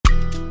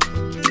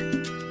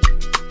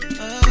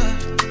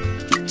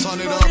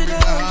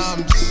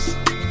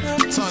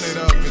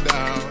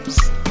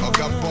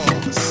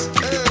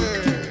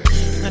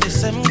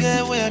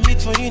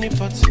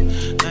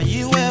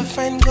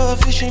fine girl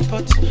fishing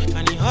pot,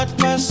 and the hot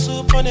pass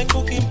soup on a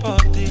cooking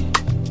pot.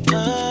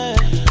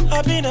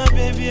 Abena,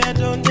 baby, I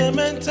don't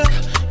mental.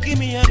 Give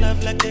me your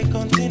love like a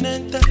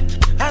continental.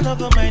 I don't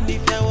go mind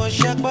if I was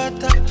your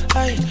butter.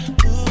 Aye,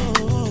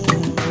 ooh,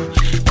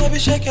 baby,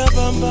 shake your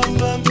bum bum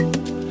bum.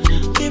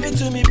 Give it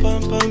to me,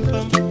 pum pum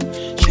pum.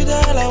 Should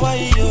I like why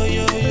yo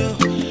yo yo?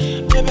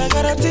 Baby, I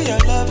guarantee your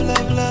love,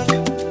 love, love.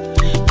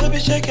 Baby,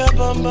 shake your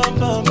bum bum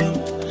bum bum.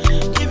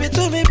 Give it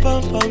to me,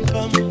 pum pum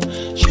pum.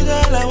 Should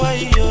I like why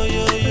yo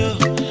yo yo?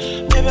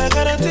 Baby, I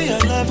guarantee your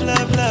love,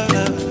 love, love,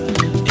 love.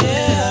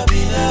 Yeah,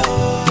 Abena,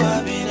 oh,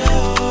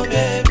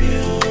 baby,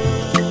 oh.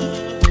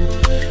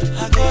 I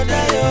go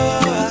die,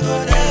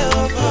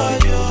 oh, for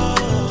you.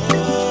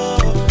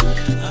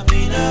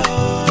 Abena,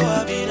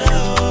 oh,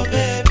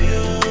 baby, oh.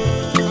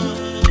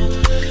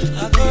 I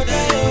go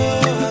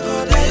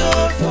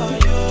die, for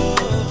you.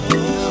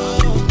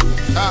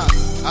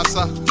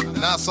 Asa,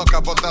 na soka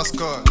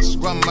butterscotch.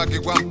 One Maggie,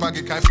 one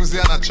Paggy,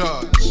 Kaifuziana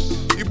church.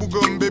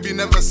 Ibugum baby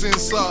never seen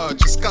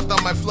such. You scatter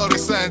my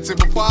fluorescent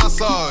table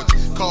passage.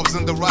 Curves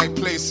in the right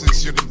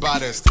places, you're the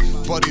baddest.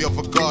 Body of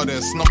a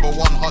goddess, number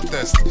one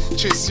hottest.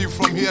 Chase you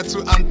from here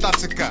to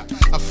Antarctica.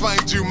 I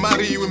find you,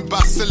 marry you in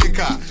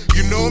Basilica.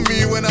 You know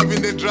me when I'm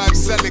in the drive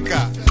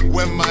Celica.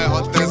 When my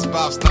hottest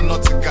baths na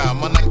Nautica.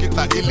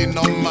 Manakita ili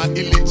noma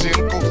ili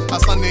jinko.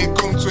 Asane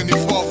come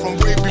 24 from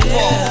way before.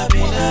 Yeah,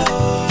 Abena,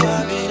 oh,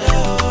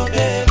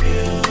 baby,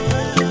 oh.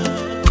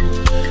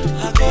 I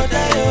go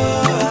die,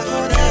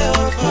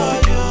 for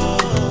you.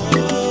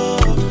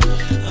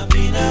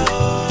 Abena,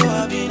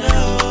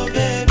 oh,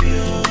 baby,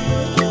 oh.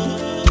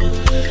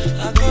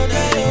 I go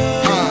die,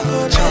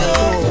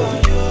 for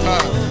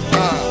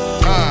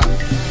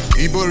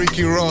you. Ibo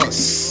Ricky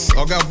Ross,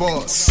 Oga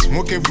Boss,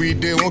 Moke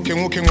Bride, Moke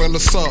Wello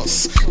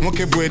Sauce,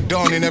 Moke Bwe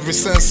done in every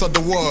sense of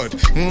the word.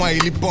 Mwa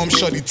ili bomb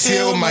shot it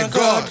oh my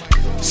god.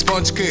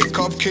 Sponge cake,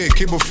 cupcake,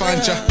 Kibo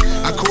Fanja.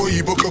 I call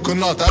Ibo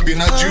coconut,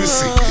 Abena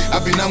juicy.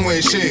 Abena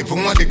mwe shape,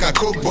 Mwa dika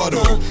coke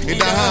bottle.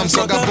 Idahams,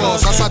 Oga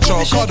Boss, Asa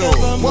chokodo.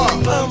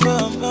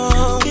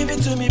 Give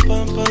it to me,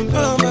 pum pum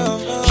pum.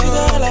 She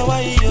don't like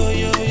why yo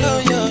yo yo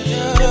yo.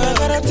 Baby, I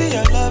guarantee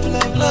your love,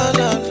 love, love,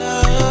 love.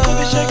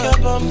 Baby, shake your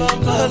bum bum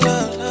bum.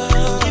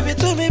 Give it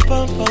to me,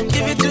 pum pum.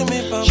 Give it to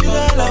me, pum pum. She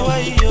don't like why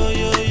yo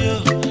yo yo.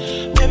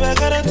 Baby, I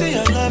guarantee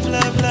your love,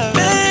 love.